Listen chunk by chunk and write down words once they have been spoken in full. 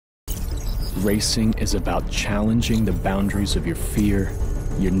Racing is about challenging the boundaries of your fear,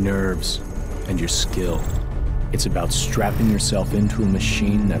 your nerves, and your skill. It's about strapping yourself into a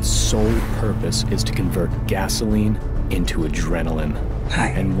machine that's sole purpose is to convert gasoline into adrenaline. Hi,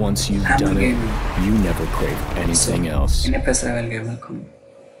 and once you've done it, you never crave anything else.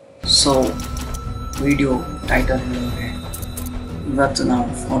 So, video title ಇವತ್ತು ನಾವು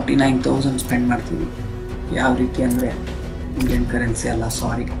 49,000 spend ಮಾಡ್ತೀವಿ. ಯಾವ ರೀತಿ ಅಂದರೆ Indian currency ಅಲ್ಲ,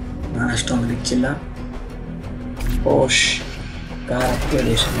 ಸಾರಿ, ನಾನು ಅಷ್ಟೊಂದು rich ಇಲ್ಲ. ಪೋರ್ಷ್ ಕಾರ್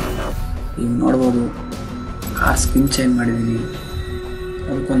ಅಪ್ಗ್ರೇಡೇಷನ್ ಈಗ ನೋಡ್ಬೋದು. ಕಾರ್ ಸ್ಕಿನ್ ಚೇಂಜ್ ಮಾಡಿದ್ದೀನಿ,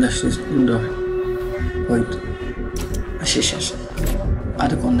 ಅದಕ್ಕೊಂದಷ್ಟು ದುಡ್ಡು ಹೋಯ್ತು.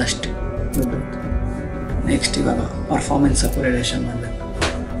 ಅದಕ್ಕೊಂದಷ್ಟು ದುಡ್ಡು ಹೋಯ್ತು. ನೆಕ್ಸ್ಟ್ ಇವಾಗ ಪರ್ಫಾರ್ಮೆನ್ಸ್ ಅಪ್ಗ್ರೇಡೇಷನ್ ಮಾಡಬೇಕು.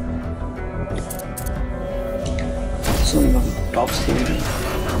 ಸೊ ಇವಾಗ ಟಾಪ್ ಸ್ಪೀಡ್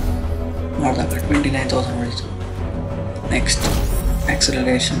ಮಾಡಿದಾಗ 29,000 ಹೊಡಿತು. ನೆಕ್ಸ್ಟ್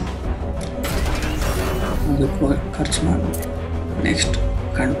ಆಕ್ಸಲರೇಷನ್ ಅದಕ್ಕೂ ಖರ್ಚು ಮಾಡಬೇಕು. ನೆಕ್ಸ್ಟ್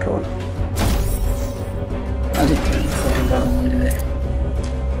ಕಂಟ್ರೋಲ್ ಅದಕ್ಕೆ 14,000 ಬಂದಿದೆ.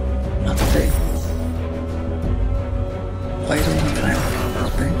 ಮತ್ತು 5,500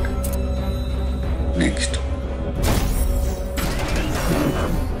 ಸ್ಪೆಂಡ್. Next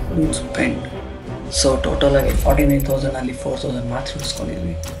spend. ಸೊ ಟೋಟಲಾಗಿ 49,000 ಅಲ್ಲಿ 4,000 ಮಾತ್ರ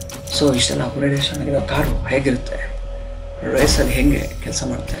ಉಳಿಸ್ಕೊಂಡಿದ್ವಿ. ಸೊ ಇಷ್ಟೆಲ್ಲ ಅಪ್ಗ್ರೇಡೇಷನ್ ಆಗಿರೋ ಕಾರು ಹೇಗಿರುತ್ತೆ, ರೇಸಲ್ಲಿ ಹೇಗೆ ಕೆಲಸ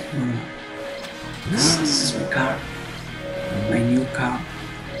ಮಾಡುತ್ತೆ ನೋಡೋಣ. Car, my new car,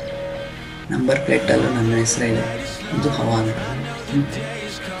 number ಪ್ಲೇಟಲ್ಲೂ ನನ್ನ ಹೆಸರೇ ಇದೆ, ಇದು ಹವಾ ಅಂತ.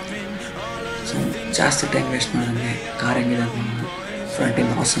 ಸೊ ಜಾಸ್ತಿ ಟೈಮ್ ವೇಸ್ಟ್ ಮಾಡೋಂಗೆ ಕಾರ್ ಹೆಂಗಿದೆ ಅಂತ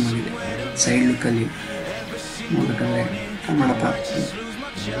ಫ್ರಂಟಿಂದ ಆಸಮ್ ಆಗಿದೆ. ಸೈಡ್ ಲುಕ್ಕಲ್ಲಿ ನೋಡಬೇಕಂದ್ರೆ ಮಾಡಪ್ಪ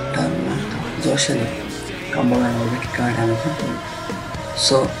ಟರ್ನ್ ಅಂತ ಜೋಶಲ್ಲಿ ಕಂಬಗಳನ್ನ ನೋಡೋದಕ್ಕೆ ಕಾರ್ ಡ್ಯಾಮೇಜ್ ಮಾಡ್ತೀವಿ.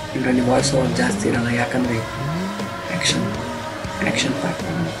 ಸೊ ಇದರಲ್ಲಿ ವಾಯ್ಸ್ ಓವರ್ ಜಾಸ್ತಿ ಇರೋಲ್ಲ, ಯಾಕಂದರೆ ಆ್ಯಕ್ಷನ್ ಪ್ಯಾಕ್.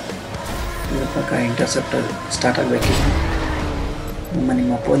 ಇದ್ರ ಪ್ರಕಾರ ಇಂಟರ್ಸೆಪ್ಟರ್ ಸ್ಟಾರ್ಟ್ ಆಗಬೇಕಿತ್ತು.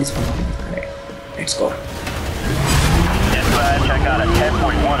 ನಿಮ್ಮ ಪೊಲೀಸ್ ಬಂದಿರ್ತಾರೆ. Let's go.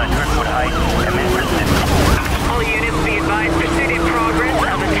 All units be advised, pursuit in progress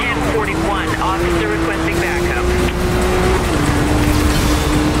of a 1041. Officer requesting backup.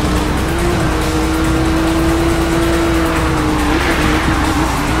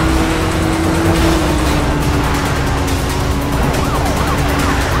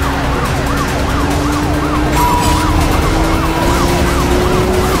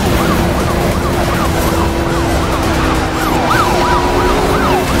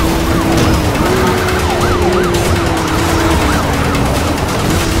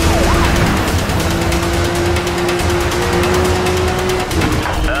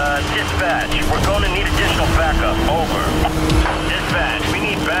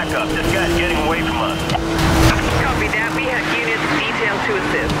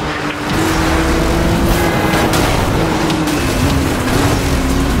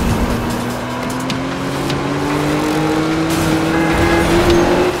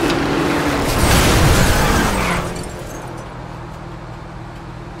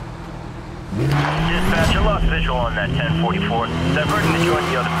 Dispatch, I lost visual on that 1044. Diverting to join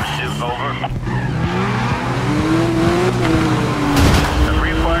the other pursuit, over. The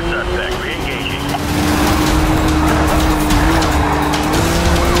reacquired suspect, re-engaging.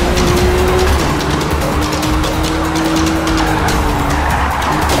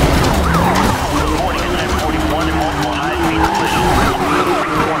 Reporting at 1041 and multiple high-speed collisions.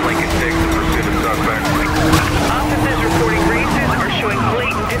 Report Lincoln 6 in pursuit of suspect. Officers reporting races are showing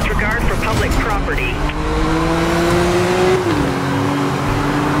blatant disregard for public property.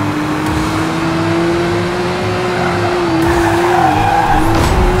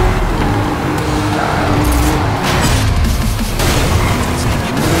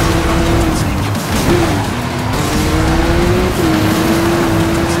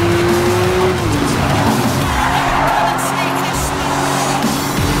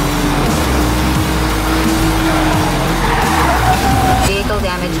 Vehicle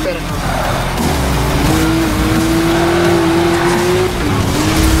damage critical.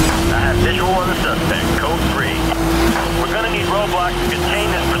 I have visual on the suspect, code 3. We're gonna need roadblocks to contain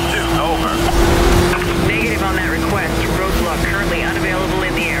this pursuit, over. Negative on that request. Roadblock currently unavailable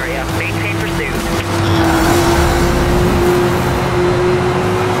in the area. Maintain pursuit.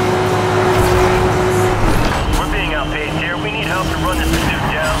 We're being outpaced here. We need help to run this pursuit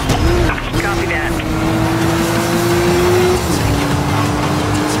down. Copy that.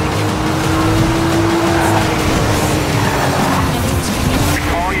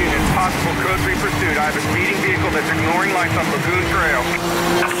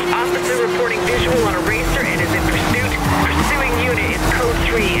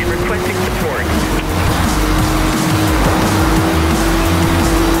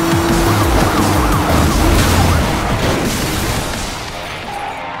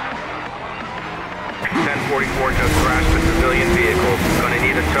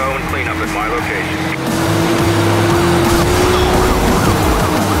 my location.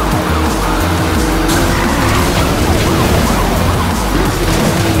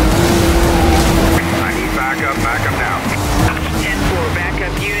 I need backup now. 10-4,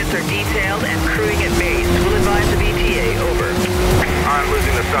 backup units are detailed and crewing at base. We'll advise the VTA, over. I'm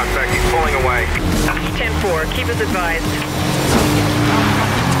losing the suspect. He's pulling away. 10-4, keep us advised.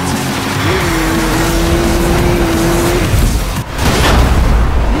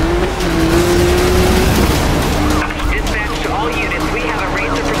 Dispatch to all units, we have a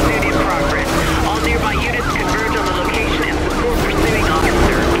racer pursuit in progress. All nearby units converge on the location and support pursuing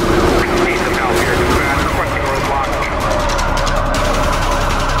officer. Need some help here. Dispatch requesting roadblock.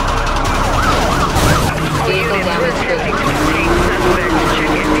 All Vehicle units, damage we're attempting to critical. contain suspect.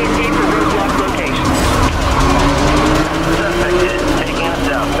 Check NBC for roadblock location. Suspect is taking us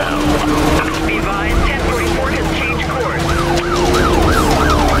southbound. Be advised, 1044 has changed course.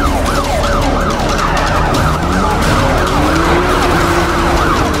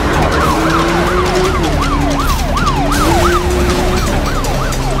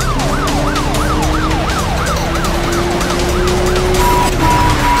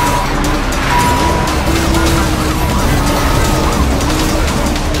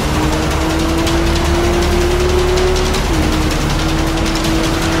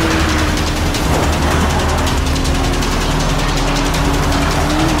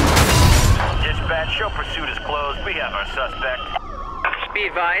 Dispatch, show pursuit is closed. We have our suspect. Be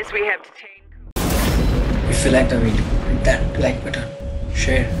advised, we have detained. If you like the video, hit that like button,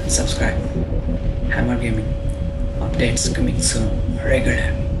 share and subscribe. Hammer Gaming updates coming soon,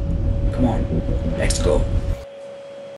 regular. Come on, let's go.